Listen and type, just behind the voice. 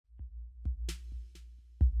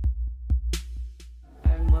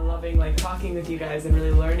loving talking with you guys and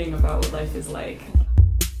really learning about what life is like.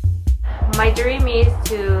 My dream is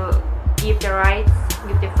to give the rights,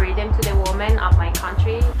 give the freedom to the women of my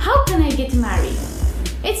country. How can I get married?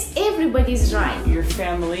 It's everybody's right. Your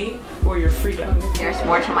family or your freedom. There's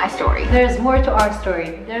more to my story. There's more to our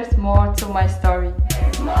story. There's more to my story.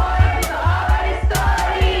 There's more to our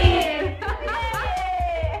story!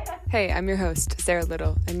 Hey, I'm your host, Sarah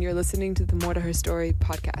Little, and you're listening to the More to Her Story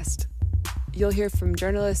podcast. You'll hear from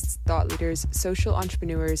journalists, thought leaders, social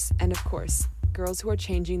entrepreneurs, and of course, girls who are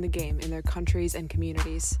changing the game in their countries and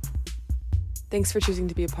communities. Thanks for choosing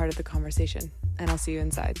to be a part of the conversation, and I'll see you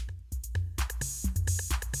inside.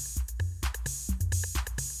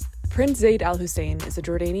 Prince Zeid Al Hussein is a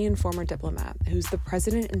Jordanian former diplomat who's the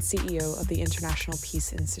president and CEO of the International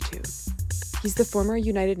Peace Institute. He's the former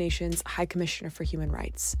United Nations High Commissioner for Human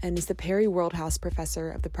Rights and is the Perry Worldhouse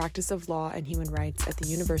Professor of the Practice of Law and Human Rights at the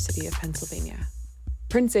University of Pennsylvania.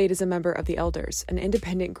 Prince Zeid is a member of the Elders, an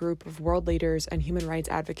independent group of world leaders and human rights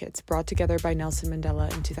advocates brought together by Nelson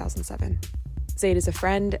Mandela in 2007. Zeid is a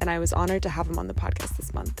friend, and I was honored to have him on the podcast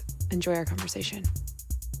this month. Enjoy our conversation.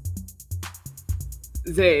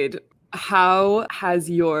 Zeid, how has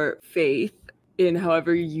your faith in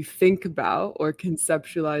however you think about or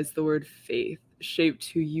conceptualize the word faith shaped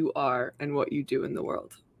who you are and what you do in the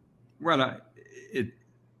world? Well, it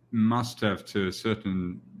must have to a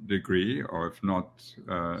certain degree, or if not,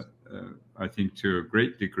 I think to a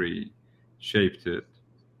great degree, shaped it.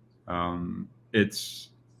 It's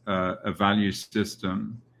a value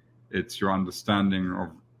system. It's your understanding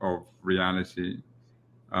of reality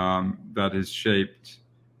that is shaped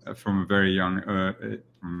from a very young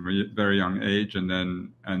age, and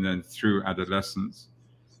then through adolescence,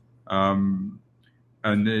 and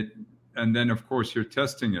then of course you're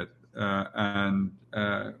testing it and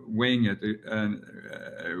weighing it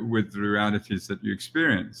with the realities that you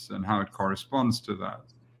experience and how it corresponds to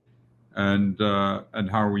that, and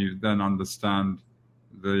how we then understand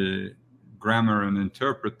the grammar and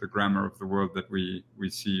interpret the grammar of the world that we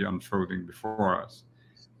see unfolding before us.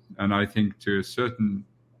 And I think to a certain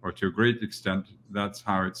or to a great extent, that's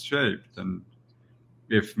how it's shaped. And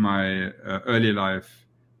if my early life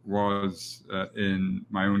was in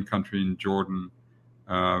my own country, in Jordan,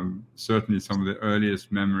 certainly some of the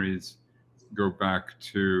earliest memories go back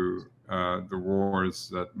to the wars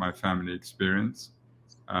that my family experienced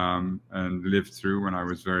and lived through when I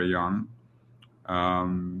was very young.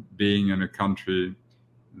 Being in a country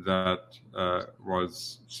that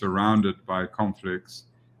was surrounded by conflicts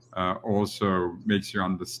also makes you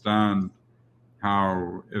understand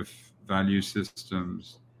how, if value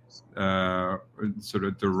systems sort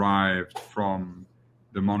of derived from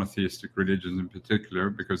the monotheistic religions in particular,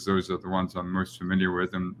 because those are the ones I'm most familiar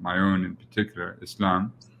with, and my own in particular,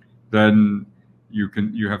 Islam, then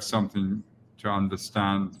you have something to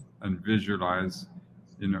understand and visualize,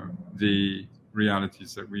 the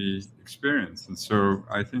realities that we experience. And so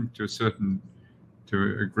I think to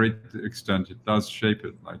a great extent, it does shape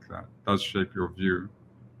it like that. It does shape your view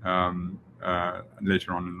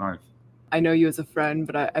later on in life. I know you as a friend,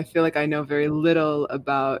 but I feel like I know very little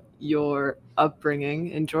about your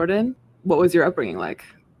upbringing in Jordan. What was your upbringing like?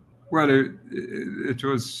 Well, it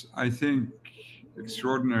was, I think,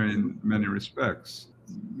 extraordinary in many respects.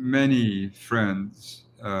 Many friends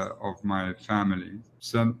of my family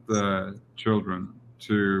sent their children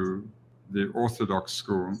to the Orthodox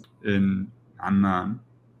school in Amman.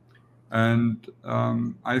 And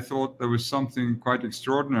I thought there was something quite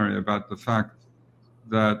extraordinary about the fact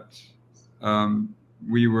that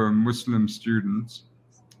we were Muslim students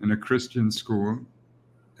in a Christian school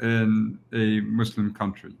in a Muslim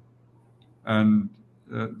country. And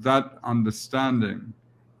that understanding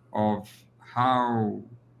of how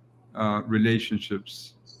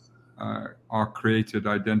relationships are created,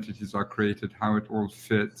 identities are created, how it all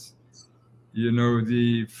fits.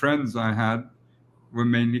 The friends I had were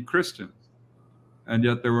mainly Christian, and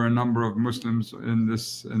yet there were a number of Muslims in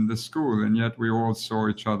this school, and yet we all saw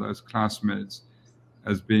each other as classmates,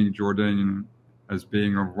 as being Jordanian, as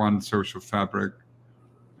being of one social fabric,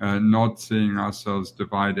 not seeing ourselves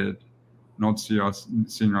divided, not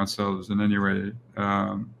seeing ourselves in any way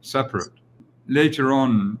separate. Later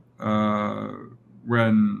on,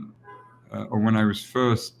 when I was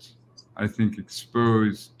first, I think,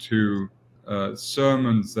 exposed to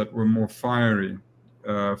sermons that were more fiery,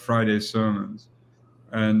 Friday sermons,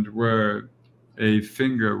 and where a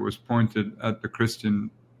finger was pointed at the Christian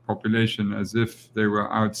population as if they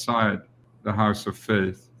were outside the house of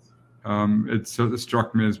faith. It sort of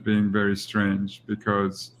struck me as being very strange,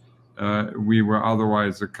 because we were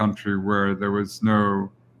otherwise a country where there was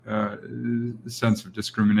no sense of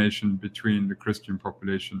discrimination between the Christian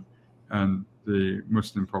population and the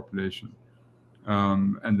Muslim population.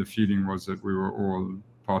 And the feeling was that we were all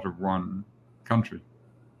part of one country.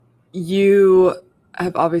 You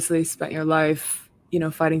have obviously spent your life,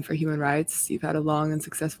 fighting for human rights. You've had a long and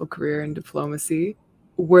successful career in diplomacy.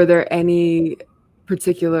 Were there any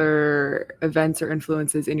particular events or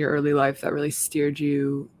influences in your early life that really steered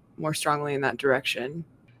you more strongly in that direction?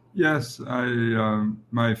 Yes,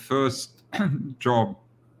 my first job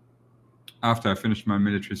after I finished my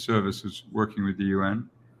military service was working with the UN,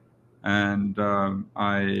 and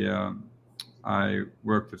I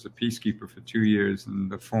worked as a peacekeeper for 2 years in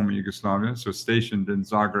the former Yugoslavia, so stationed in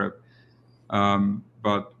Zagreb,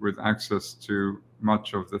 but with access to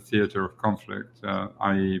much of the theater of conflict,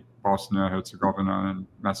 i.e. Bosnia, Herzegovina, and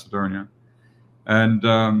Macedonia. And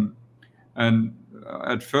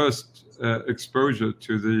at first exposure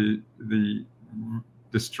to the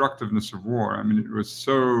destructiveness of war, I mean, it was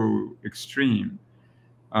so extreme.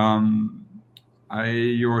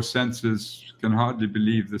 Your senses can hardly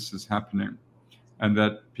believe this is happening, and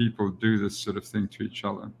that people do this sort of thing to each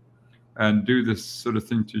other, and do this sort of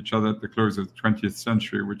thing to each other at the close of the 20th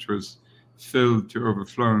century, which was filled to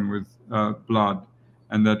overflowing with blood,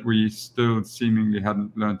 and that we still seemingly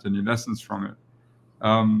hadn't learned any lessons from it.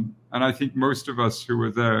 And I think most of us who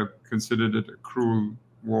were there considered it a cruel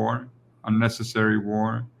war, unnecessary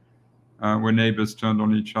war, where neighbors turned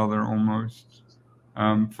on each other almost,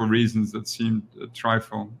 for reasons that seemed a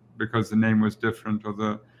trifle, because the name was different, or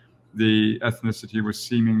the ethnicity was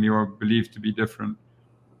seemingly or believed to be different,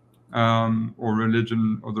 or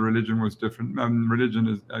the religion was different.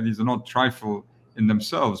 These are not trifle in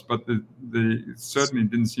themselves, but they certainly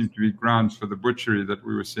didn't seem to be grounds for the butchery that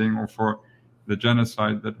we were seeing, or for the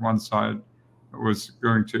genocide that one side was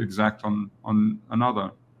going to exact on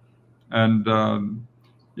another. And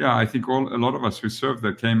I think a lot of us who served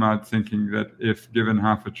there came out thinking that if given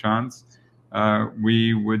half a chance,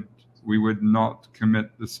 we would not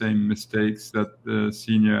commit the same mistakes that the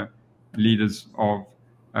senior leaders of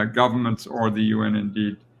governments or the UN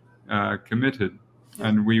indeed committed,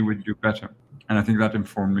 and we would do better. And I think that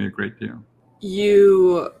informed me a great deal.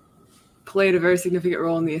 You played a very significant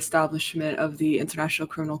role in the establishment of the International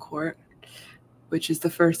Criminal Court, which is the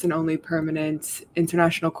first and only permanent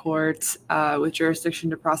international court with jurisdiction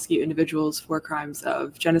to prosecute individuals for crimes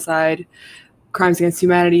of genocide, crimes against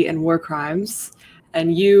humanity, and war crimes.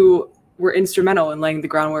 And you were instrumental in laying the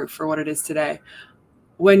groundwork for what it is today.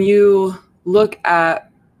 When you look at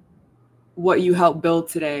what you helped build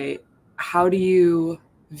today, how do you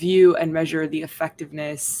view and measure the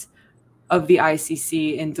effectiveness of the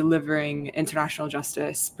ICC in delivering international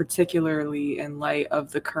justice, particularly in light of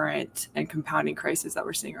the current and compounding crisis that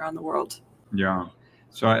we're seeing around the world? Yeah.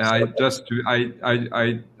 So I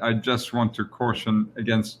just want to caution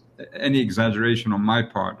against any exaggeration on my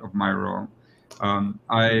part of my role.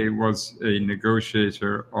 I was a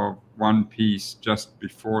negotiator of one piece just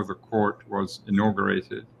before the court was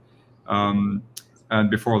inaugurated. And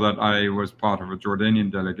before that, I was part of a Jordanian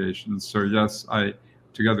delegation. So yes,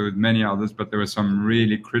 together with many others, but there were some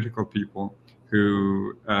really critical people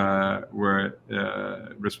who were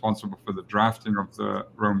responsible for the drafting of the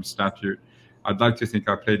Rome Statute. I'd like to think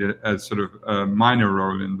I played a sort of a minor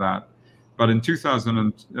role in that. But in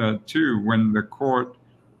 2002, when the court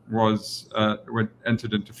when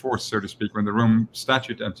entered into force, so to speak, when the Rome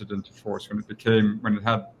Statute entered into force, when it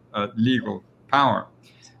had legal power,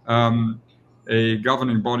 a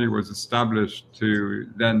governing body was established to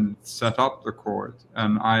then set up the court,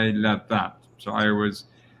 and I led that. So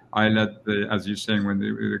I led as you're saying,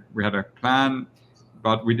 when we had a plan,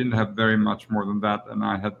 but we didn't have very much more than that, and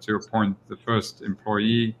I had to appoint the first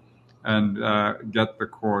employee and get the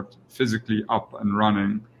court physically up and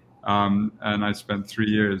running, and I spent 3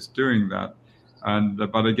 years doing that.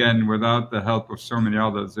 But again, without the help of so many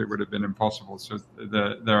others, it would have been impossible. So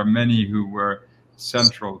there are many who were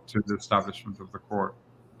central to the establishment of the court.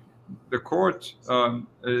 The court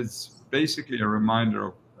is basically a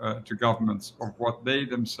reminder to governments of what they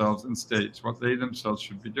themselves and states, what they themselves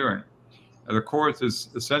should be doing. The court is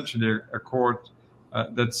essentially a court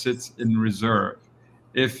that sits in reserve.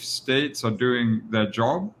 If states are doing their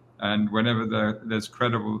job, and whenever there's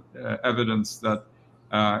credible evidence that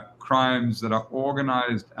crimes that are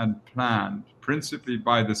organized and planned principally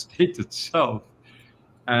by the state itself,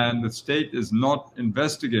 and the state is not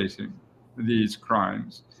investigating these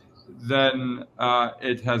crimes, then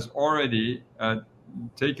it has already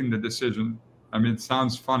taken the decision. I mean, it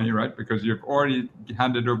sounds funny, right? Because you've already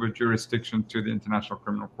handed over jurisdiction to the International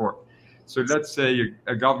Criminal Court. So let's say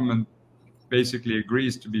a government basically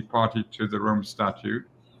agrees to be party to the Rome Statute,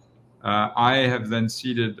 I have then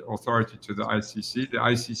ceded authority to the ICC. The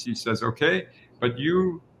ICC says, okay, but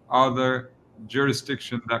you are the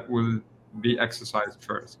jurisdiction that will be exercised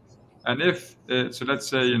first. And if, so let's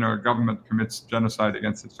say, a government commits genocide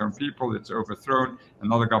against its own people, it's overthrown,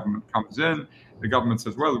 another government comes in, the government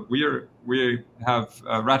says, well, we have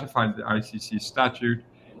ratified the ICC statute,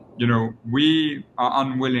 we are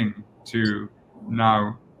unwilling to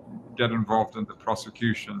now get involved in the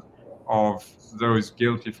prosecution of those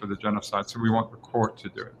guilty for the genocide, so we want the court to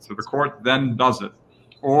do it. So the court then does it.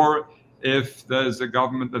 Or if there's a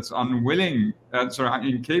government that's unwilling,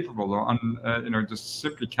 incapable, or just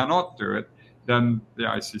simply cannot do it, then the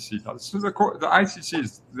ICC does. So the ICC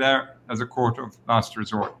is there as a court of last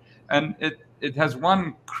resort, and it has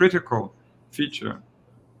one critical feature,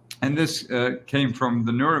 and this came from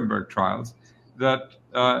the Nuremberg trials, that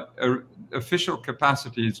official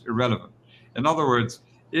capacity is irrelevant. In other words,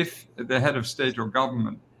 if the head of state or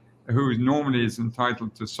government, who normally is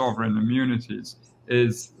entitled to sovereign immunities,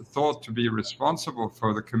 is thought to be responsible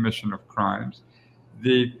for the commission of crimes,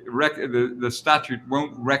 the statute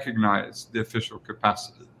won't recognize the official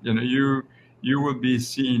capacity. You will be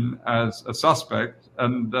seen as a suspect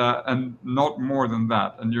and not more than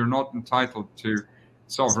that, and you're not entitled to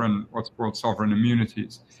what's called sovereign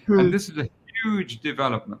immunities. And this is a huge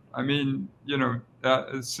development. I mean,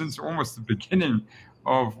 since almost the beginning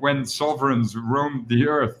of when sovereigns roamed the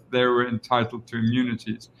earth, they were entitled to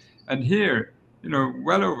immunities. And here,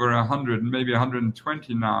 well over 100, maybe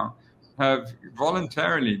 120 now, have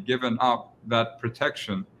voluntarily given up that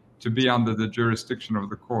protection to be under the jurisdiction of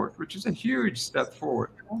the court, which is a huge step forward.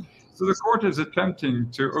 So the court is attempting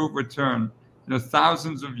to overturn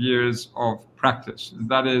thousands of years of practice.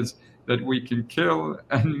 That is, that we can kill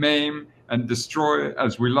and maim and destroy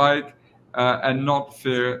as we like and not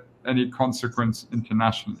fear any consequence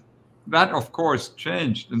internationally. That, of course,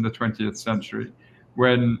 changed in the 20th century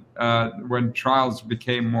when trials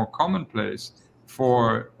became more commonplace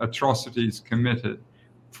for atrocities committed,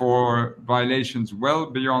 for violations well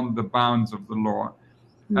beyond the bounds of the law.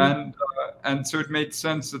 And so it made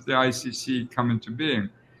sense that the ICC come into being.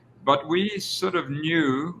 But we sort of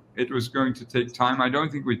knew it was going to take time. I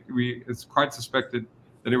don't think it's quite suspected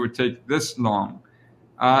that it would take this long.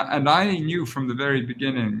 And I knew from the very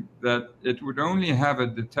beginning that it would only have a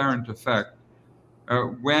deterrent effect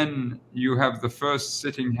when you have the first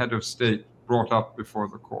sitting head of state brought up before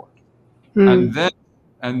the court.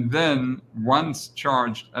 And then once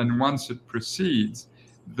charged and once it proceeds,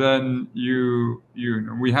 then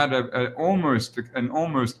we had an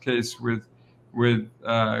almost case with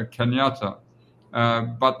Kenyatta,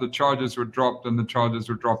 but the charges were dropped, and the charges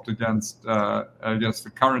were dropped against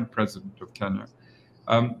the current president of Kenya.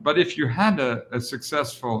 But if you had a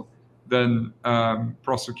successful then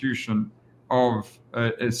prosecution of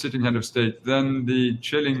a sitting head of state, then the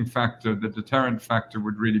chilling factor, the deterrent factor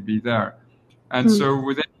would really be there. And so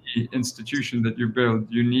with any institution that you build,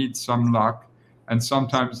 you need some luck, and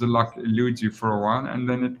sometimes the luck eludes you for a while, and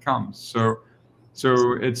then it comes. So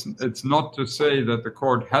it's not to say that the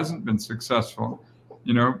court hasn't been successful,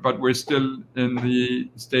 but we're still in the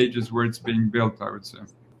stages where it's being built, I would say.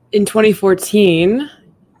 In 2014,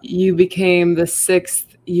 you became the 6th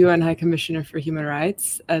UN High Commissioner for Human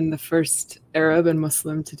Rights and the first Arab and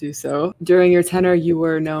Muslim to do so. During your tenure, you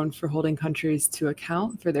were known for holding countries to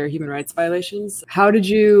account for their human rights violations. How did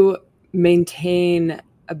you maintain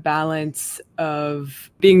a balance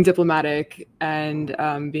of being diplomatic and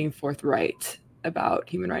being forthright about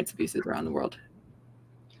human rights abuses around the world?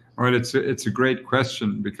 Well, it's a great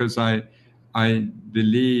question, because I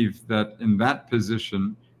believe that in that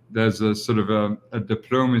position there's a sort of a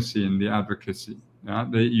diplomacy in the advocacy. Yeah?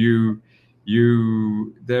 That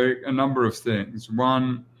there are a number of things.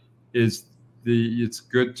 One is it's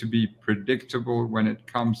good to be predictable when it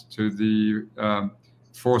comes to the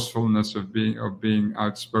forcefulness of being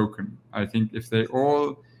outspoken. I think if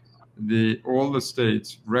all the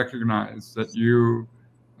states recognize that you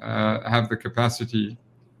have the capacity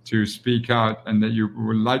to speak out, and that you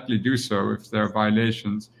will likely do so if there are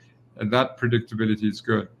violations, that predictability is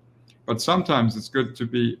good. But sometimes it's good to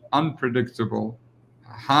be unpredictable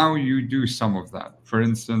how you do some of that. For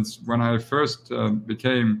instance, when I first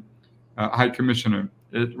became High Commissioner,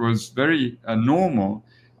 it was very normal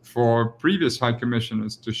for previous High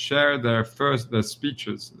Commissioners to share their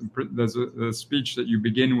speeches. There's a speech that you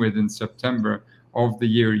begin with in September of the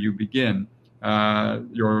year you begin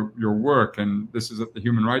your work, and this is at the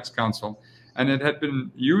Human Rights Council. And it had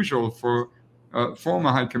been usual for former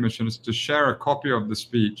High Commissioners to share a copy of the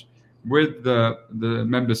speech with the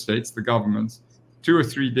member states, the governments, 2 or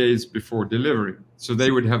 3 days before delivery. So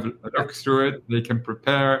they would have a look through it. They can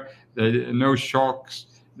prepare. No shocks.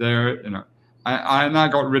 I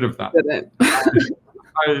got rid of that.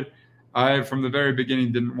 I from the very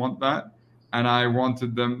beginning didn't want that, and I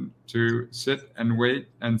wanted them to sit and wait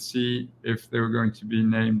and see if they were going to be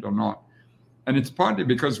named or not. And it's partly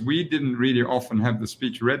because we didn't really often have the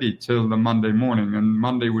speech ready till the Monday morning, and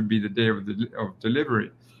Monday would be the day of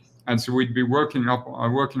delivery. And so we'd be working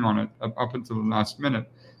on it up until the last minute.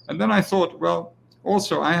 And then I thought, well,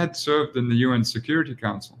 also I had served in the UN Security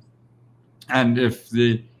Council. And if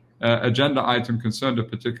the agenda item concerned a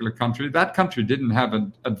particular country, that country didn't have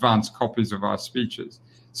advanced copies of our speeches.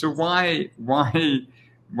 So why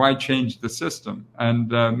change the system? And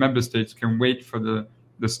member states can wait for the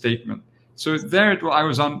statement. So there I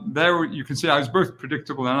was on. There you can see I was both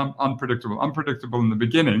predictable and unpredictable. Unpredictable in the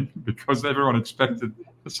beginning because everyone expected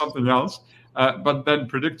something else, but then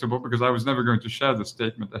predictable because I was never going to share the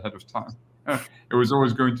statement ahead of time. It was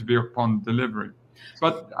always going to be upon delivery.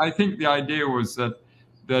 But I think the idea was that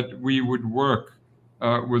we would work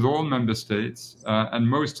with all member states, and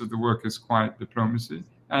most of the work is quiet diplomacy.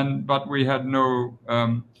 But we had no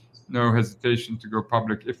hesitation to go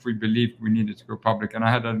public if we believed we needed to go public. And I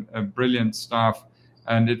had a brilliant staff,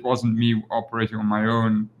 and it wasn't me operating on my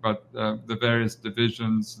own, but the various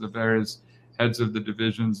divisions, the various heads of the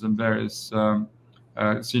divisions, and various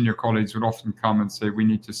senior colleagues would often come and say, we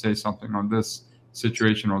need to say something on this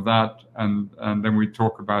situation or that, and then we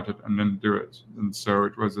talk about it and then do it. And so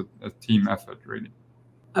it was a team effort, really.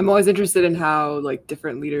 I'm always interested in how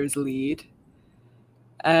different leaders lead.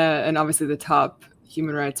 And obviously the top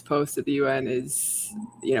human rights post at the UN is,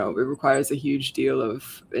 it requires a huge deal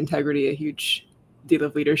of integrity, a huge deal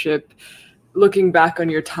of leadership. Looking back on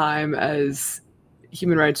your time as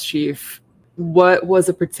human rights chief, what was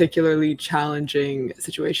a particularly challenging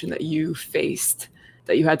situation that you faced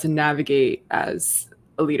that you had to navigate as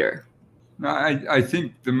a leader? No, I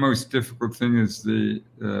think the most difficult thing is the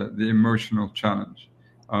emotional challenge.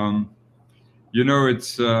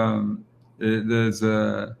 It's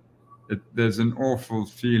there's an awful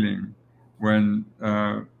feeling when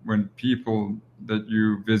people that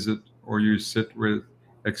you visit or you sit with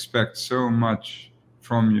expect so much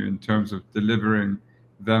from you in terms of delivering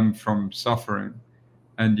them from suffering,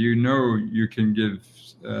 and you can give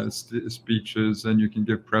speeches and you can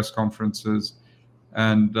give press conferences,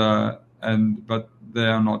 but they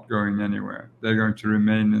are not going anywhere. They're going to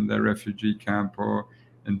remain in their refugee camp or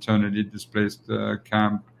internally displaced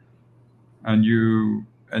camp, and you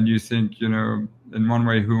think, in one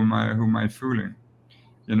way, who am I fooling?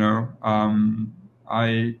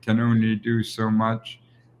 I can only do so much,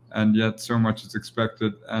 and yet so much is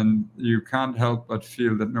expected, and you can't help but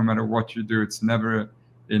feel that no matter what you do, it's never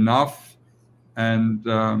enough, and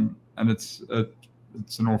it's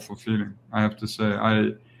an awful feeling. I have to say,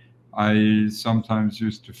 I sometimes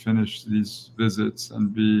used to finish these visits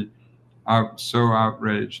and be so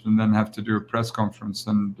outraged, and then have to do a press conference,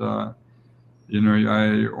 and I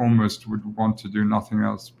almost would want to do nothing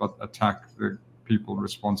else but attack the people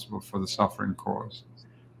responsible for the suffering cause.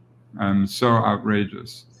 So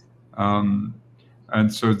outrageous. And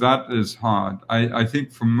so that is hard. I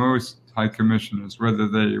think for most high commissioners, whether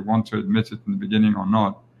they want to admit it in the beginning or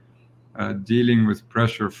not, dealing with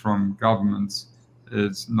pressure from governments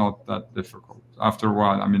is not that difficult. After a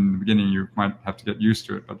while, in the beginning you might have to get used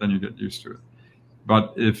to it, but then you get used to it.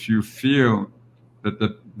 But if you feel that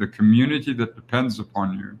the community that depends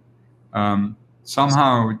upon you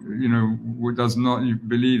somehow,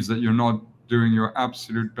 believes that you're not doing your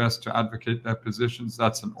absolute best to advocate their positions,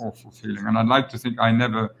 that's an awful feeling. And I'd like to think I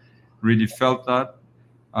never really felt that,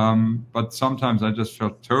 but sometimes I just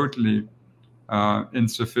felt totally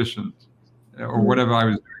insufficient, or whatever I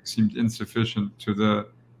was doing seemed insufficient to the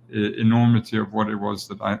enormity of what it was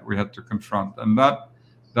that we had to confront. And that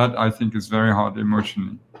I think is very hard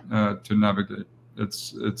emotionally to navigate.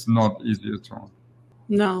 It's not easy at all.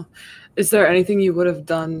 No. Is there anything you would have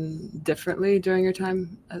done differently during your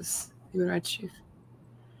time as human rights chief?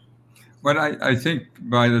 Well, I think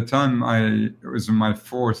by the time it was in my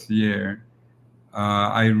 4th year,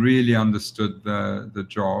 I really understood the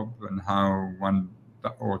job and how one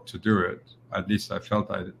ought to do it. At least I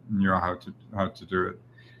felt I knew how to do it.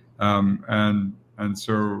 And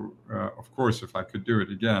so, of course, if I could do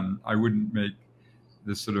it again, I wouldn't make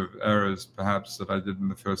the sort of errors perhaps that I did in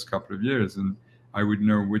the first couple of years, and I would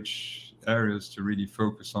know which areas to really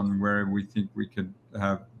focus on, where we think we could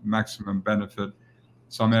have maximum benefit.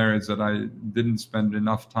 Some areas that I didn't spend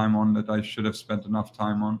enough time on that I should have spent enough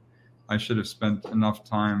time on. I should have spent enough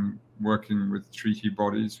time working with treaty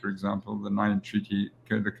bodies, for example, the 9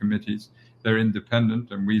 the committees. They're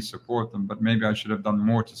independent and we support them, but maybe I should have done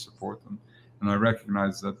more to support them. And I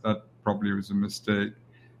recognize that probably was a mistake.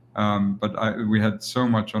 But we had so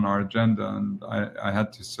much on our agenda, and I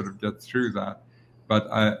had to sort of get through that. But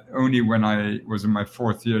only when I was in my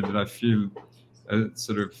 4th year did I feel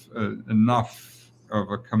enough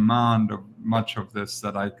of a command of much of this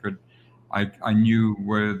that I knew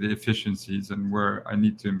where the efficiencies and where I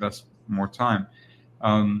need to invest more time.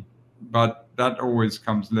 But that always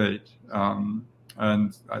comes late.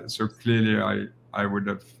 So clearly I would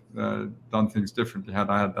have done things differently had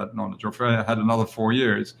I had that knowledge. Or if I had another 4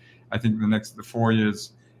 years, I think the 4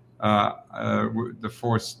 years, the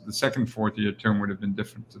second 4-year term would have been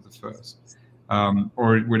different to the first.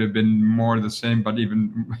 Or it would have been more the same, but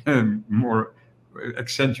even more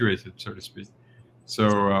accentuated, so to speak. So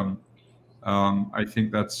I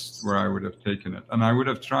think that's where I would have taken it. And I would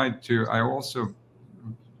have tried to, I also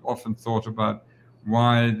often thought about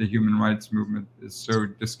why the human rights movement is so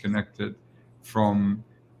disconnected from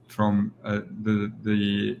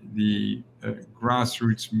the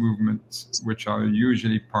grassroots movements, which are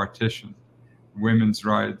usually partitioned. Women's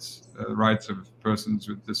rights, rights of persons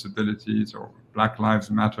with disabilities, or Black Lives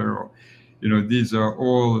Matter, or these are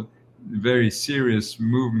all very serious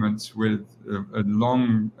movements with a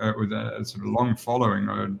sort of long following,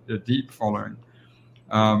 or a deep following.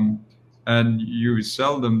 And you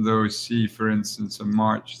seldom, though, see, for instance, a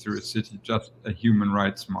march through a city, just a human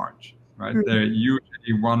rights march, right? Mm-hmm. They're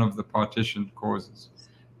usually one of the partitioned causes.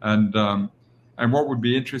 And what would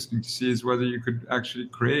be interesting to see is whether you could actually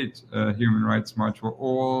create a human rights march where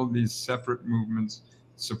all these separate movements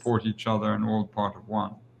support each other and all part of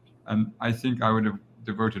one. And I think I would have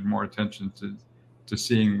devoted more attention to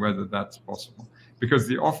seeing whether that's possible. Because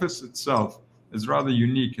the office itself is rather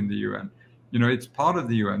unique in the UN. It's part of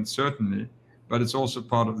the UN, certainly, but it's also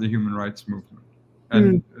part of the human rights movement.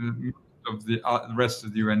 And of the rest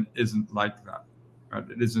of the UN isn't like that. Right?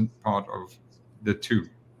 It isn't part of the two.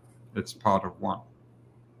 It's part of one.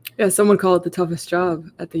 Yeah, someone call it the toughest job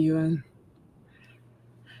at the UN.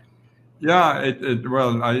 Yeah,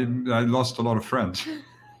 well, I lost a lot of friends.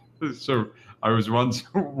 So I was once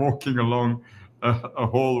walking along a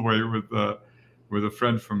hallway with a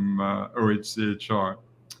friend from OHCHR,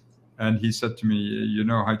 and he said to me,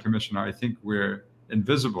 High Commissioner, I think we're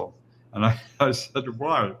invisible. And I said,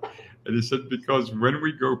 why? And he said, because when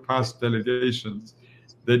we go past delegations,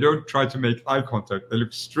 they don't try to make eye contact. They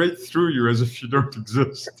look straight through you as if you don't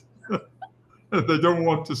exist. They don't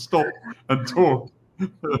want to stop and talk.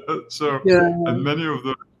 And many of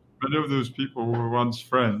those people were once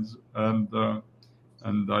friends, and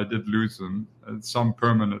I did lose them, and some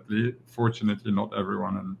permanently. Fortunately, not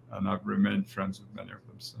everyone, and I've remained friends with many of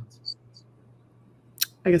them since.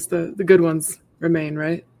 I guess the good ones remain,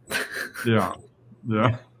 right? Yeah.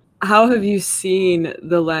 How have you seen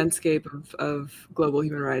the landscape of global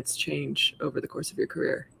human rights change over the course of your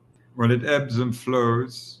career? Well, it ebbs and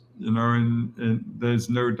flows, and there's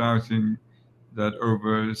no doubting that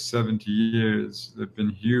over 70 years, there have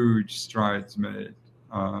been huge strides made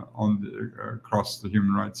across the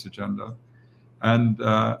human rights agenda. And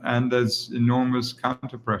there's enormous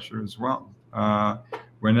counter pressure as well.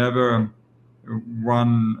 Whenever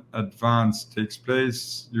one advance takes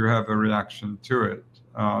place, you have a reaction to it.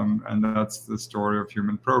 And that's the story of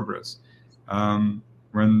human progress.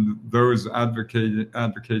 When those advocating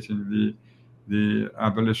the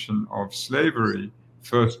abolition of slavery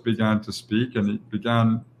first began to speak, and it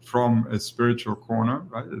began from a spiritual corner,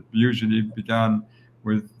 right? It usually began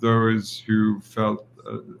with those who felt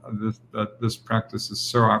that this practice is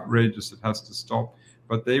so outrageous it has to stop.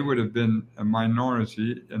 But they would have been a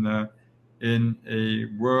minority in a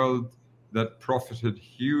world that profited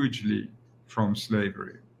hugely from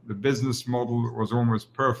slavery. The business model was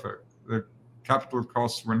almost perfect. The capital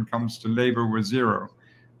costs when it comes to labor were zero.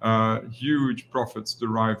 Huge profits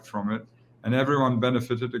derived from it, and everyone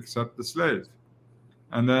benefited except the slave.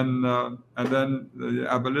 And then the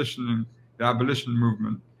abolition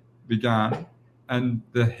movement began, and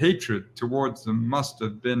the hatred towards them must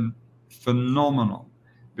have been phenomenal,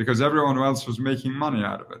 because everyone else was making money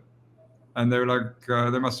out of it. And they were like,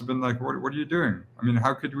 they must have been like, what are you doing? I mean,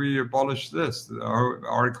 how could we abolish this?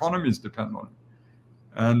 Our economies depend on it.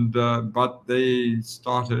 And but they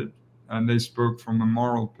started, and they spoke from a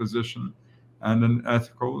moral position and an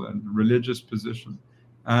ethical and religious position,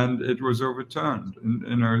 and it was overturned,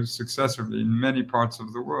 successively in many parts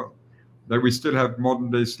of the world. That we still have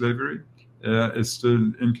modern day slavery is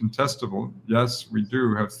still incontestable. Yes, we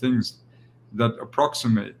do have things that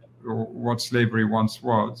approximate what slavery once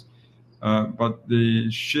was. but the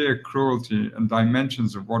sheer cruelty and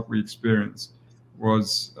dimensions of what we experienced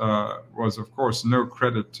was of course no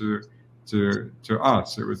credit to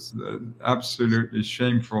us. It was absolutely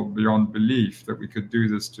shameful beyond belief that we could do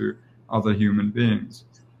this to other human beings.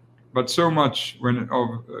 But so much when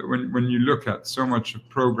you look at so much of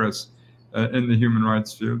progress in the human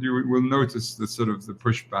rights field, you will notice the sort of the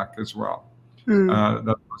pushback as well.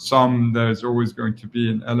 That for some, there's always going to be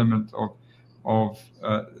an element of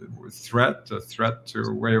a threat to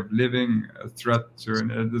a way of living, a threat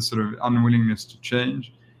to the sort of unwillingness to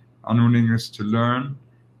change, unwillingness to learn,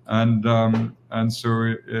 and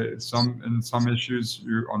so in some issues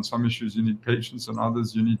you need patience, and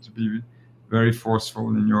others you need to be very forceful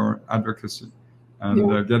in your advocacy,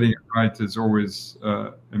 and getting it right is always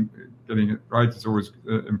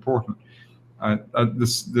important.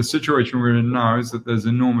 The situation we're in now is that there's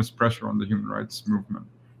enormous pressure on the human rights movement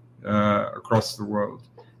across the world,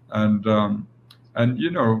 and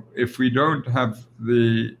if we don't have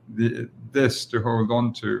this to hold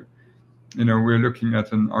on to, we're looking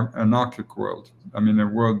at an anarchic world. I mean, a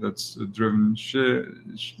world that's driven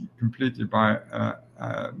completely by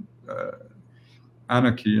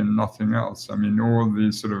anarchy and nothing else. I mean, all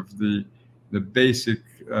the sort of the basic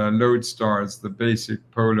lodestars, the basic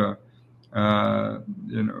polar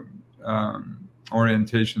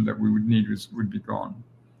orientation that we would need would be gone,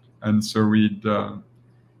 and so we'd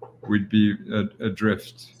be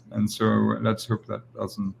adrift. And so let's hope that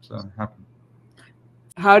doesn't happen.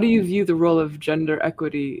 How do you view the role of gender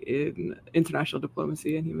equity in international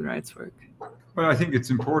diplomacy and human rights work? Well, I think it's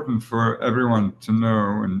important for everyone to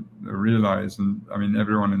know and realize, and I mean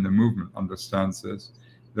everyone in the movement understands this,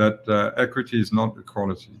 that equity is not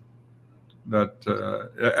equality, that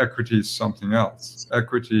equity is something else.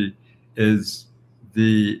 Equity is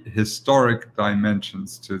the historic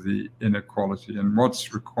dimensions to the inequality, and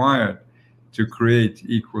what's required to create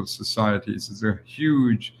equal societies is a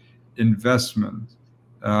huge investment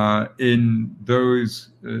in those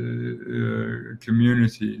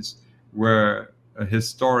communities where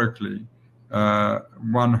historically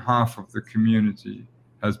one half of the community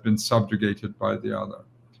has been subjugated by the other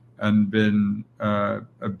and been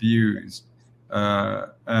abused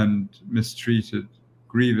and mistreated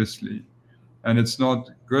grievously. And it's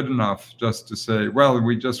not good enough just to say, well,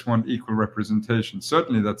 we just want equal representation.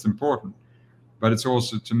 Certainly that's important, but it's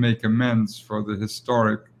also to make amends for the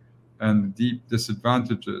historic and deep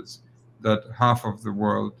disadvantages that half of the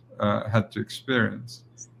world had to experience,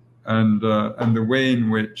 and the way in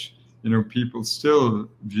which people still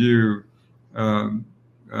view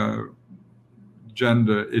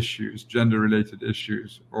gender-related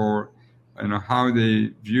issues, or how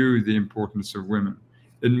they view the importance of women.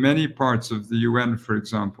 In many parts of the UN, for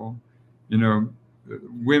example,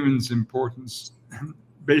 women's importance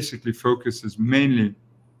basically focuses mainly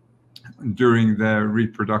during their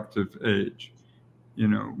reproductive age.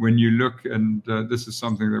 When you look, and this is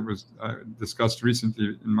something that was discussed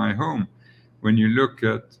recently in my home, when you look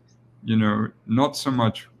at, not so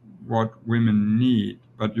much what women need,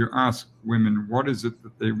 but you ask women, what is it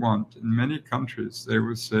that they want? In many countries, they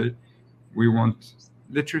will say, we want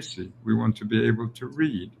literacy. We want to be able to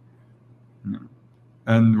read.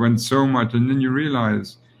 And when so much, and then you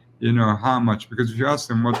realize, how much, because if you ask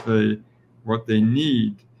them what they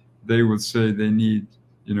need, they will say they need,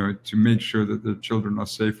 to make sure that their children are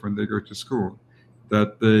safe when they go to school,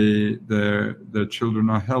 that their children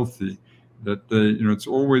are healthy, that it's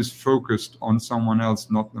always focused on someone else,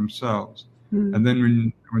 not themselves. And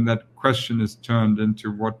then when that question is turned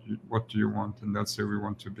into what do you want, and they'll say, we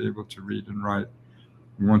want to be able to read and write,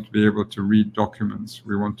 we want to be able to read documents,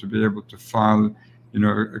 we want to be able to file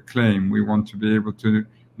a claim, we want to be able to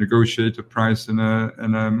negotiate a price in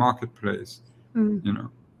a marketplace.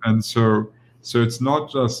 And so it's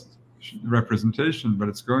not just representation, but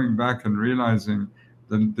it's going back and realizing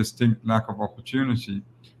the distinct lack of opportunity,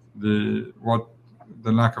 what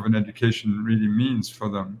the lack of an education really means for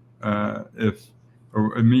them,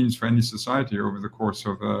 or it means for any society over the course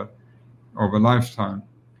of a lifetime,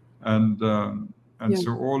 and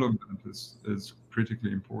so all of that is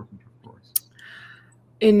critically important, of course.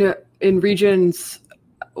 In regions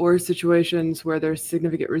or situations where there's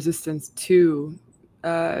significant resistance to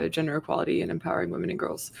gender equality and empowering women and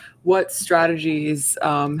girls, what strategies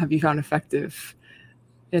have you found effective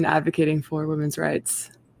in advocating for women's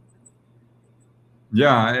rights?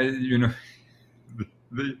 Yeah, you're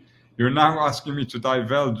now asking me to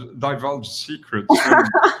divulge secrets.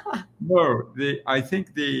 No, I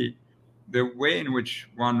think the way in which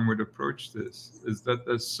one would approach this is that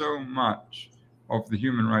there's so much of the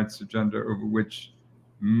human rights agenda over which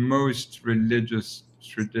most religious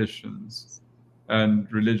traditions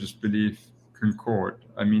and religious belief concord.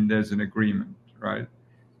 I mean, there's an agreement, right?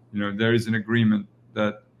 There is an agreement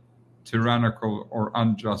that tyrannical or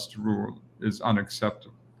unjust rule is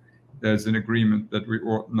unacceptable. There's an agreement that we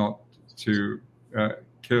ought not to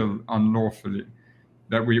kill unlawfully,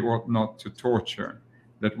 that we ought not to torture,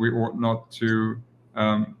 that we ought not to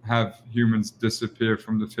have humans disappear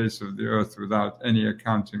from the face of the earth without any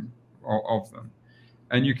accounting of them.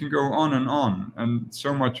 And you can go on, and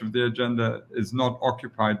so much of the agenda is not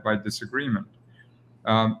occupied by disagreement.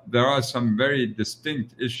 There are some very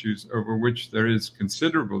distinct issues over which there is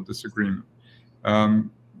considerable disagreement.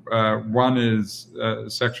 One is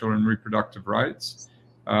sexual and reproductive rights.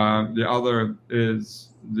 The other is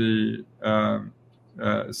the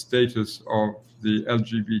status of the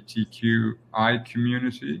LGBTQI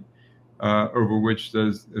community, over which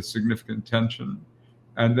there's a significant tension.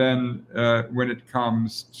 And then when it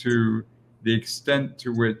comes to the extent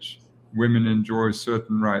to which women enjoy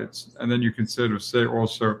certain rights, and then you can sort of say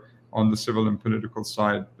also on the civil and political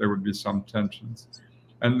side, there would be some tensions.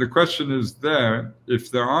 And the question is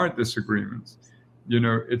if there are disagreements,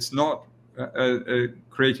 it's not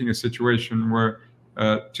creating a situation where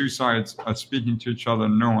two sides are speaking to each other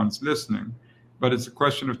and no one's listening, but it's a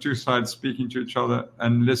question of two sides speaking to each other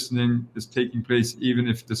and listening is taking place even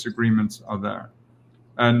if disagreements are there.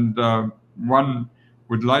 And one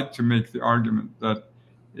would like to make the argument that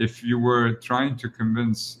if you were trying to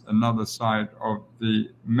convince another side of the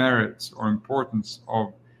merits or importance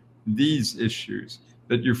of these issues,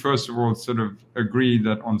 that you first of all sort of agree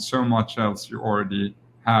that on so much else you already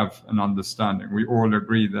have an understanding. We all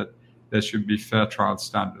agree that there should be fair trial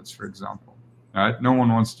standards, for example. Right? No one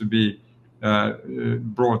wants to be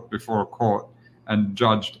brought before a court and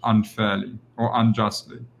judged unfairly or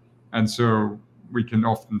unjustly. And so we can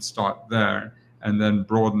often start there and then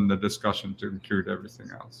broaden the discussion to include everything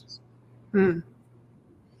else. That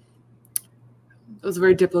was a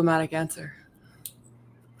very diplomatic answer.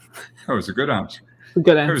 That was a good answer.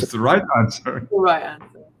 Good answer. It was the right answer. The right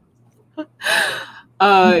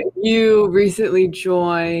answer. You recently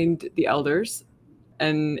joined the Elders,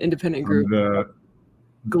 an independent group,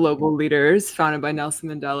 global leaders founded by Nelson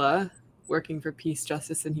Mandela, working for peace,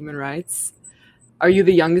 justice, and human rights. Are you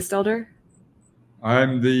the youngest elder?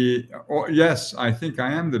 Yes, I think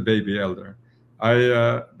I am the baby elder.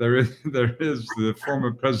 There is the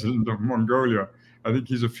former president of Mongolia. I think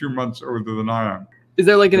he's a few months older than I am. Is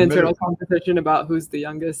there like an internal competition about who's the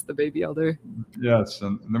youngest, the baby elder? Yes,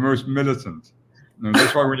 and the most militant.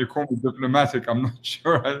 That's why when you call me diplomatic, I'm not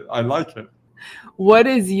sure I like it. What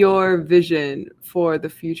is your vision for the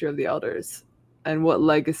future of the Elders? And what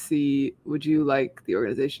legacy would you like the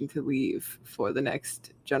organization to leave for the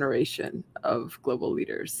next generation of global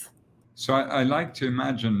leaders? So I like to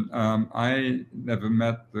imagine, I never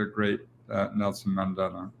met the great Nelson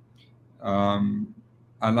Mandela.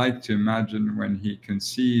 I like to imagine when he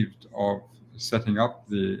conceived of setting up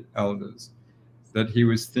the Elders, that he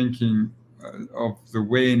was thinking of the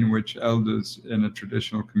way in which elders in a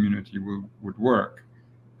traditional community would work.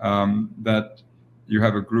 That you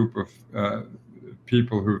have a group of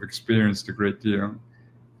people who have experienced a great deal,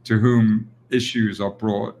 to whom issues are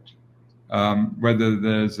brought, whether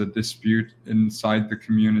there's a dispute inside the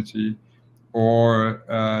community or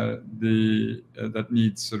that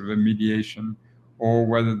needs sort of a mediation, or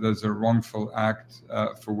whether there's a wrongful act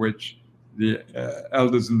for which the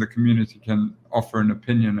elders in the community can offer an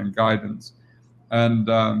opinion and guidance. And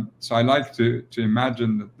so I like to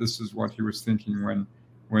imagine that this is what he was thinking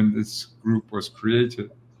when this group was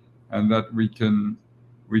created, and that we can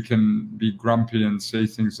be grumpy and say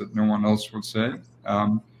things that no one else will say,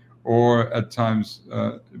 or at times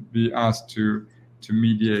be asked to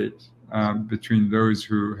mediate between those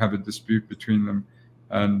who have a dispute between them,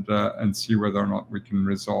 and see whether or not we can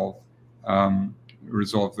resolve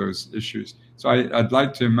those issues. So I'd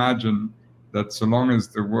like to imagine that so long as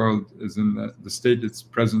the world is in the state it's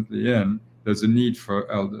presently in, there's a need for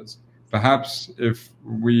elders. Perhaps if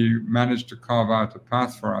we manage to carve out a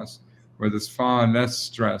path for us where there's far less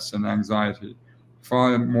stress and anxiety,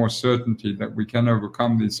 far more certainty that we can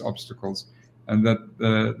overcome these obstacles, and that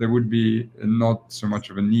there would be not so much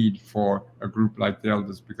of a need for a group like the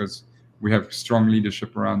Elders, because we have strong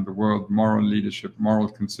leadership around the world, moral leadership, moral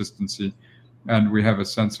consistency, and we have a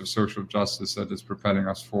sense of social justice that is propelling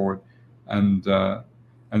us forward. And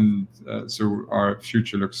so our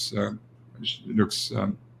future looks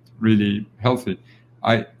really healthy.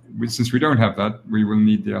 Since we don't have that, we will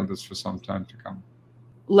need the Elders for some time to come.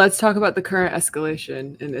 Let's talk about the current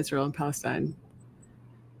escalation in Israel and Palestine.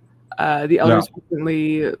 The Elders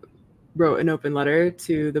recently wrote an open letter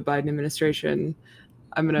to the Biden administration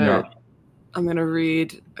I'm gonna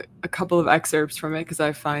read a couple of excerpts from it because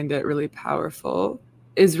I find it really powerful.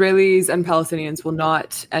 Israelis and Palestinians will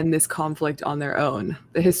not end this conflict on their own.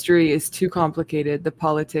 The history is too complicated, the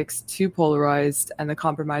politics too polarized, and the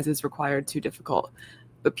compromises required too difficult.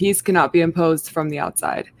 But peace cannot be imposed from the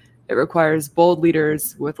outside. It requires bold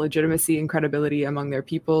leaders with legitimacy and credibility among their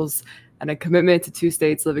peoples and a commitment to two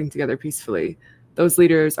states living together peacefully. Those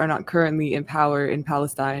leaders are not currently in power in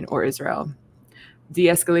Palestine or Israel.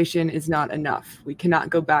 De-escalation is not enough. We cannot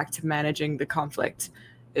go back to managing the conflict.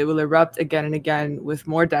 It will erupt again and again with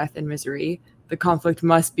more death and misery. The conflict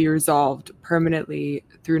must be resolved permanently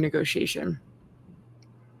through negotiation.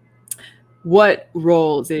 What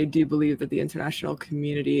role, Zeid, do you believe that the international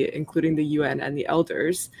community, including the UN and the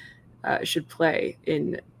elders, should play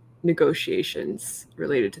in negotiations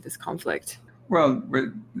related to this conflict? Well,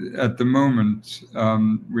 at the moment,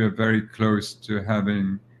 we are very close to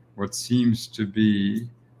having what seems to be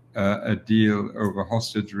a deal over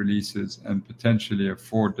hostage releases and potentially a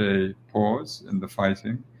 4-day pause in the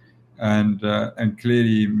fighting. And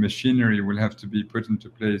clearly machinery will have to be put into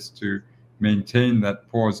place to maintain that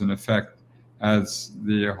pause in effect as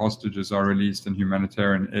the hostages are released and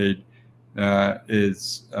humanitarian aid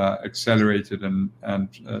is accelerated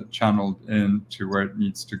and channeled in to where it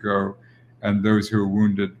needs to go, and those who are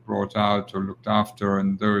wounded brought out or looked after,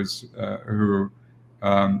 and those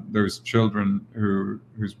children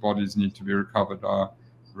whose bodies need to be recovered are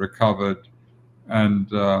recovered, and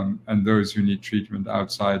those who need treatment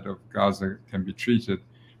outside of Gaza can be treated.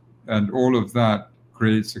 And all of that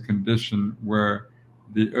creates a condition where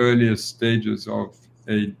the earliest stages of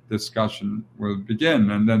a discussion will begin,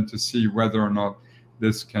 and then to see whether or not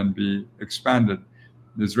this can be expanded.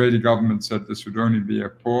 The Israeli government said this would only be a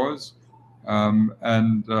pause,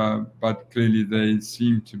 but clearly they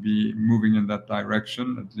seem to be moving in that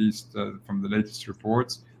direction, at least from the latest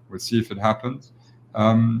reports. We'll see if it happens.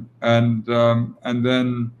 And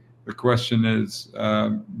then the question is,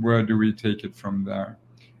 where do we take it from there?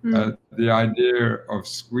 The idea of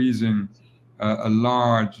squeezing a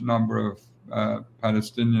large number of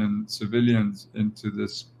Palestinian civilians into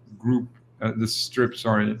this strip,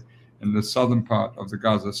 in the southern part of the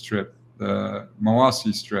Gaza Strip, the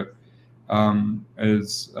Mawasi Strip,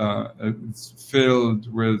 is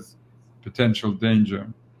filled with potential danger.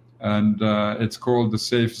 And it's called the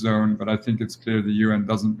safe zone, but I think it's clear the UN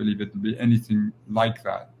doesn't believe it to be anything like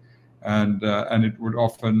that. And it would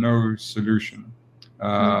offer no solution.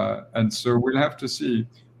 And so we'll have to see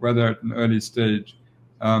whether at an early stage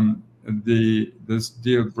this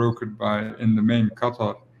deal brokered in the main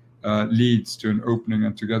Qatar leads to an opening,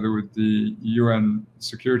 and together with the UN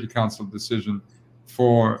Security Council decision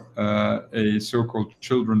for a so-called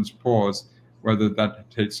children's pause, whether that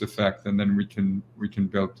takes effect, and then we can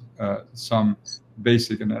build some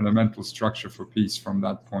basic and elemental structure for peace from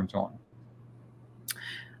that point on.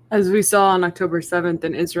 As we saw on October 7th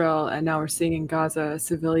in Israel, and now we're seeing in Gaza,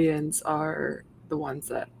 civilians are the ones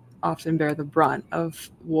that often bear the brunt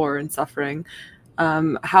of war and suffering.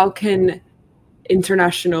 How can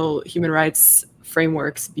international human rights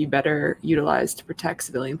frameworks be better utilized to protect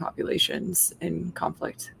civilian populations in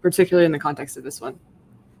conflict, particularly in the context of this one?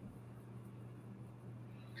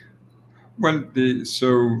 Well,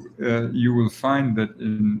 you will find that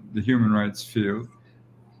in the human rights field,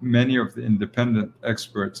 many of the independent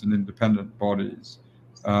experts and independent bodies,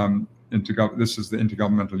 this is the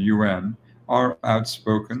Intergovernmental UN, are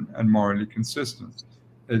outspoken and morally consistent.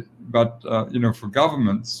 But for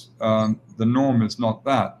governments, the norm is not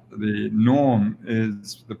that. The norm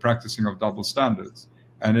is the practicing of double standards,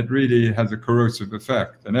 and it really has a corrosive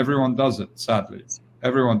effect. And everyone does it, sadly.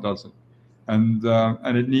 Everyone does it, and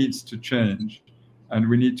it needs to change. And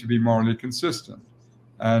we need to be morally consistent.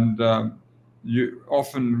 And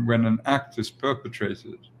often, when an act is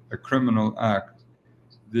perpetrated, a criminal act,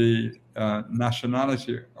 the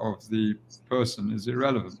nationality of the person is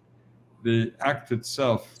irrelevant. The act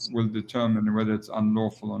itself will determine whether it's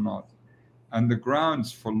unlawful or not. And the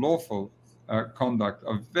grounds for lawful conduct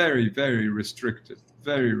are very, very restricted,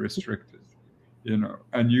 and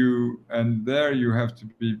there you have to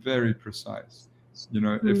be very precise.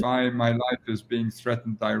 If my life is being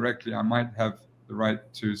threatened directly, I might have the right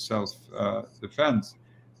to self-defense,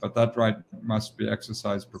 but that right must be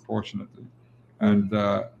exercised proportionately and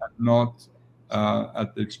not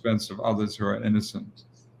at the expense of others who are innocent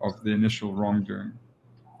of the initial wrongdoing.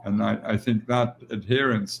 And I think that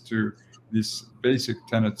adherence to these basic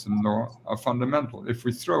tenets in law are fundamental. If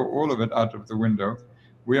we throw all of it out of the window,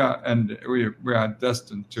 we are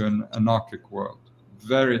destined to an anarchic world,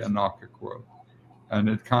 very anarchic world. And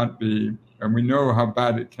it can't be, and we know how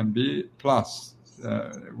bad it can be. Plus,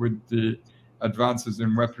 with the advances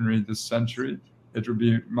in weaponry this century, it will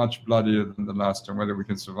be much bloodier than the last, and whether we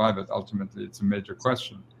can survive it, ultimately, it's a major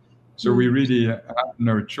question. So we really have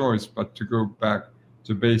no choice but to go back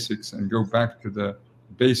to basics and go back to the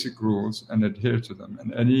basic rules and adhere to them.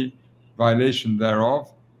 And any violation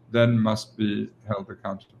thereof then must be held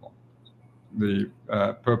accountable. The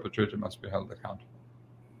perpetrator must be held accountable.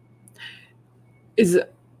 Is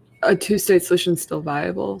a two-state solution still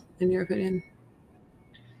viable, in your opinion?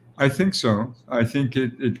 I think so. I think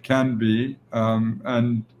it can be,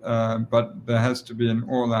 but there has to be an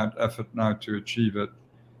all-out effort now to achieve it,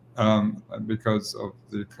 because of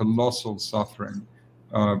the colossal suffering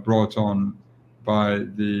brought on by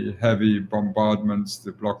the heavy bombardments,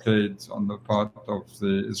 the blockades on the part of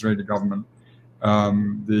the Israeli government,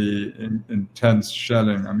 the intense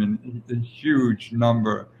shelling. I mean, a huge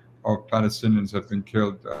number of Palestinians have been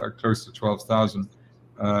killed, close to 12,000.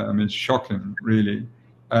 I mean, shocking, really.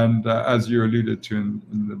 And as you alluded to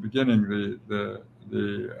in the beginning,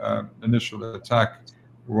 the initial attack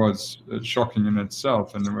was shocking in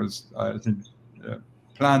itself, and it was, I think,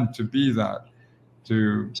 planned to be that,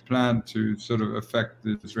 to sort of affect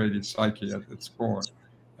the Israeli psyche at its core.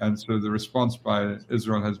 And so the response by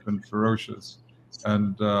Israel has been ferocious,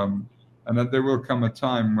 and that there will come a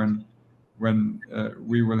time when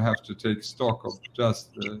we will have to take stock of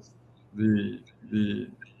just the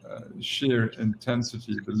sheer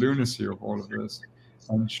intensity, the lunacy of all of this.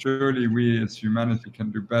 And surely we as humanity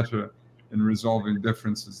can do better in resolving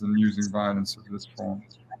differences than using violence of this form,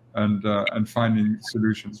 and finding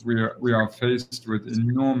solutions. We are faced with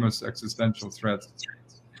enormous existential threats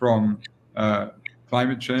from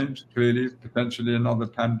climate change, clearly, potentially another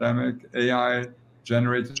pandemic,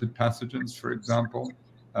 AI-generated pathogens, for example,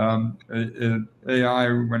 AI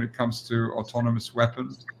when it comes to autonomous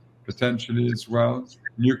weapons, potentially as well,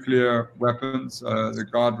 nuclear weapons, the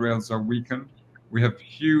guardrails are weakened. We have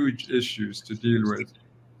huge issues to deal with.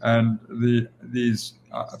 And these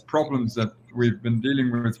problems that we've been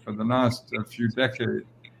dealing with for the last few decades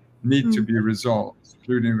need to be resolved,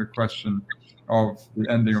 including the question of the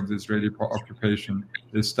ending of the Israeli occupation,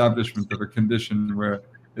 the establishment of a condition where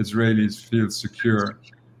Israelis feel secure,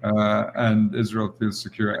 and Israel feels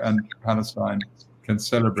secure, and Palestine can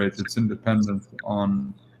celebrate its independence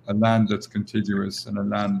on a land that's contiguous and a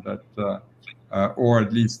land that, or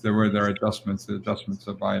at least there are adjustments. The adjustments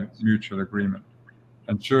are by mutual agreement.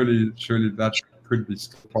 And surely that could be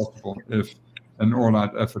still possible if an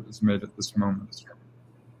all-out effort is made at this moment,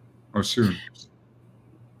 or soon.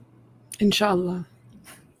 Inshallah.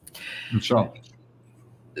 Inshallah.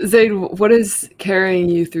 Zeid, what is carrying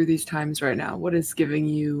you through these times right now? What is giving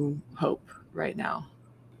you hope right now?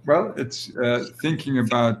 Well, it's thinking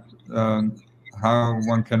about how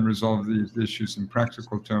one can resolve these issues in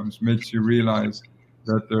practical terms makes you realize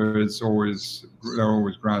that there are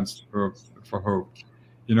always grounds for hope.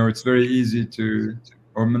 You know, it's very easy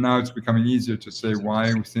or now it's becoming easier to say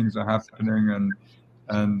why things are happening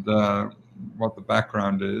and what the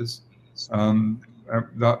background is.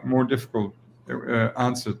 The more difficult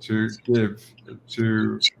answer to give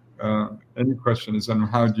to any question is on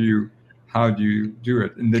how do you do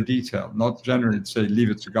it in the detail, not generally to say leave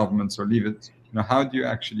it to governments or leave it. You know, how do you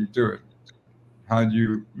actually do it? How do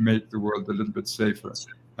you make the world a little bit safer?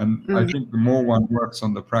 And I think the more one works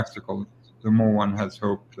on the practical, the more one has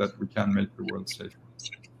hope that we can make the world safer.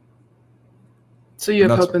 So you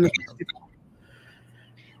have hope in the practical?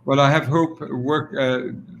 Well, I have hope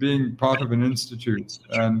being part of an institute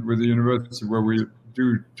and with a university where we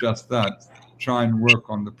do just that, try and work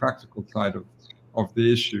on the practical side of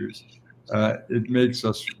the issues. It makes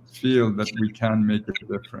us feel that we can make a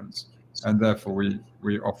difference, and therefore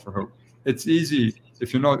we offer hope. It's easy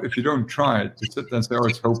if you don't try to sit there and say, "Oh,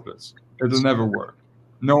 it's hopeless. It'll never work."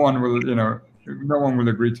 No one will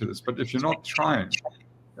agree to this. But if you're not trying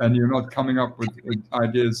and you're not coming up with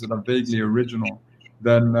ideas that are vaguely original,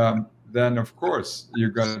 then of course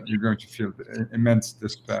you're going to feel immense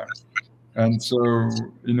despair. And so,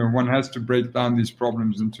 one has to break down these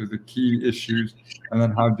problems into the key issues, and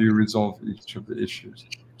then how do you resolve each of the issues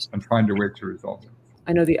and find a way to resolve them.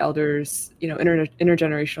 I know the elders,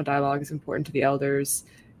 intergenerational dialogue is important to the elders.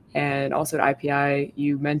 And also at IPI,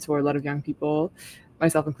 you mentor a lot of young people,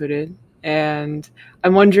 myself included. And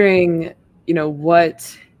I'm wondering,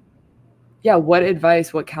 what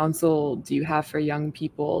advice, what counsel do you have for young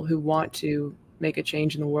people who want to make a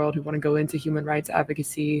change in the world, who want to go into human rights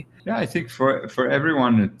advocacy? Yeah, I think for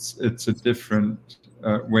everyone, it's a different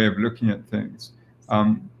way of looking at things.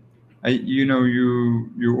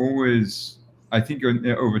 You always, I think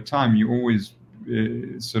over time, you always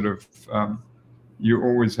you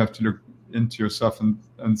always have to look into yourself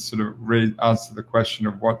and sort of answer the question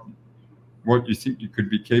of what you think you could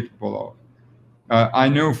be capable of. I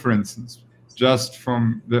know, for instance, just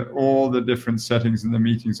from all the different settings and the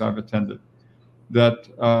meetings I've attended, that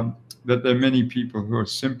there are many people who are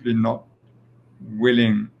simply not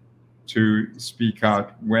willing to speak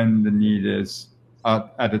out when the need is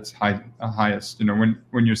at its highest. You know,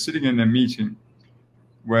 when you're sitting in a meeting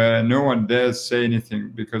where no one dares say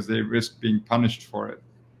anything because they risk being punished for it,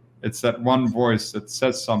 it's that one voice that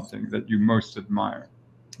says something that you most admire,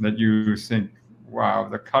 that you think, wow,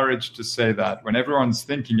 the courage to say that when everyone's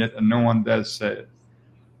thinking it and no one dares say it.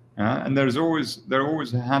 And there are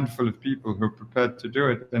always a handful of people who are prepared to do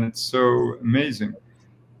it, and it's so amazing,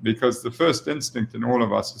 because the first instinct in all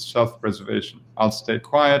of us is self-preservation. I'll stay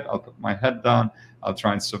quiet, I'll put my head down, I'll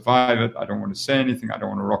try and survive it, I don't want to say anything, I don't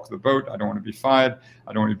want to rock the boat, I don't want to be fired,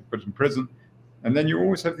 I don't want to be put in prison. And then you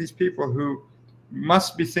always have these people who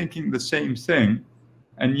must be thinking the same thing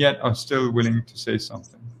and yet are still willing to say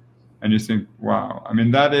something. And you think, wow, I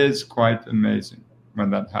mean, that is quite amazing when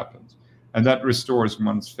that happens. And that restores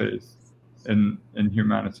one's faith in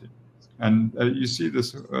humanity. And you see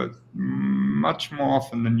this much more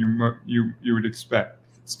often than you would expect.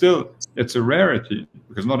 Still, it's a rarity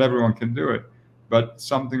because not everyone can do it, but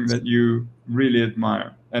something that you really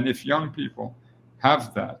admire. And if young people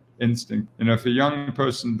have that instinct, you know, if a young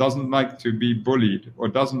person doesn't like to be bullied or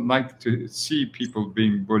doesn't like to see people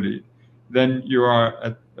being bullied, then you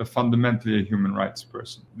are fundamentally a human rights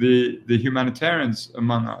person. The humanitarians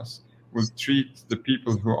among us will treat the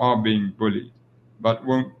people who are being bullied, but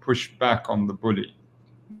won't push back on the bully.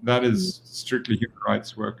 That is strictly human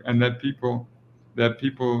rights work. And there are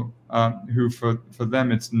people who, for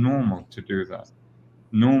them, it's normal to do that,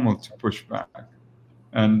 normal to push back,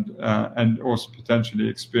 and also potentially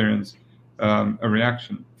experience a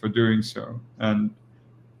reaction for doing so.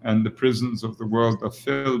 And the prisons of the world are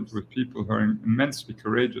filled with people who are immensely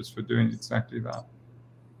courageous for doing exactly that,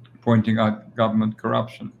 pointing out government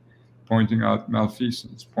corruption, pointing out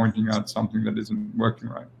malfeasance, pointing out something that isn't working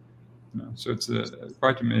right. You know, so it's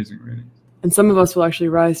quite amazing, really. And some of us will actually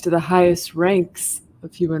rise to the highest ranks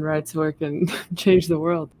of human rights work and change the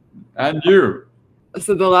world. And you.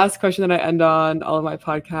 So the last question that I end on all of my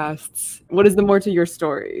podcasts: what is the more to your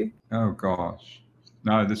story? Oh gosh,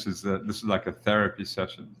 no, this is like a therapy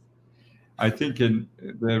session. I think in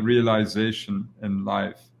the realization in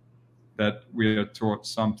life that we are taught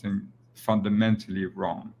something fundamentally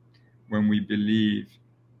wrong when we believe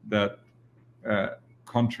that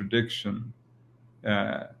contradiction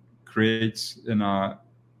creates in our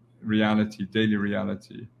reality, daily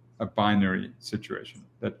reality, a binary situation.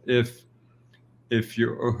 That if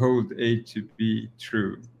you hold A to be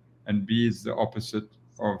true and B is the opposite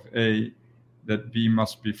of A, that B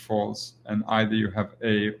must be false, and either you have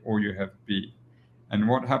A or you have B. And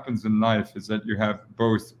what happens in life is that you have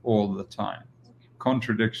both all the time,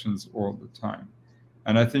 contradictions all the time.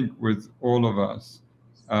 And I think with all of us,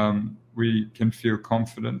 we can feel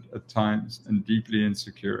confident at times and deeply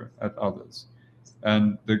insecure at others.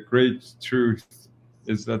 And the great truth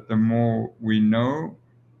is that the more we know,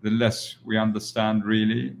 the less we understand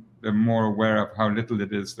really, the more aware of how little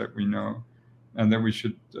it is that we know, and that we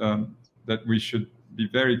should be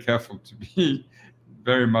very careful to be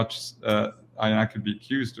very much, I could be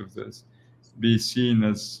accused of this, be seen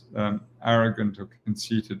as arrogant or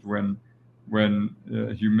conceited when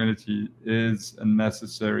humility is a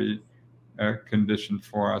necessary condition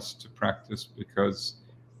for us to practice, because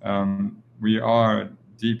we are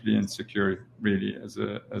deeply insecure really as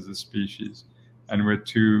a species, and we're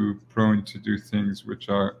too prone to do things which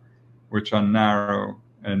are narrow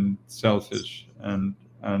and selfish, and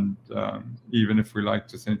even if we like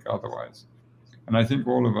to think otherwise. And I think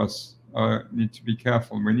all of us need to be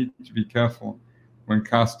careful. We need to be careful when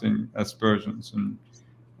casting aspersions and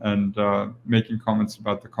making comments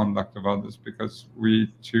about the conduct of others, because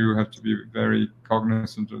we too have to be very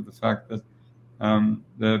cognizant of the fact that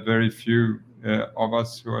there are very few of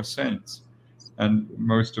us who are saints, and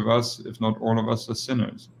most of us, if not all of us, are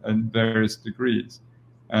sinners in various degrees,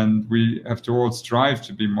 and we have to all strive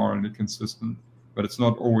to be morally consistent, but it's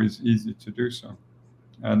not always easy to do so,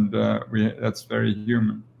 and that's very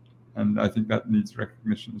human, and I think that needs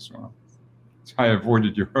recognition as well. I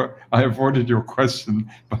avoided your question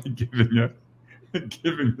by giving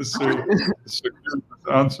a serious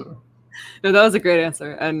answer. No, that was a great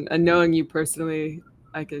answer. And knowing you personally,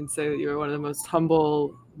 I can say that you're one of the most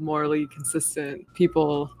humble, morally consistent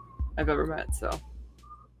people I've ever met. So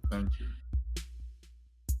thank you.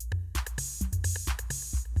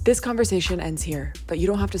 This conversation ends here, but you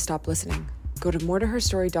don't have to stop listening. Go to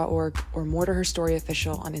moretoherstory.org or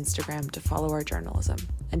moretoherstoryofficial on Instagram to follow our journalism.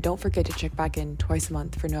 And don't forget to check back in twice a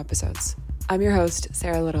month for new episodes. I'm your host,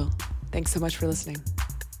 Sarah Little. Thanks so much for listening.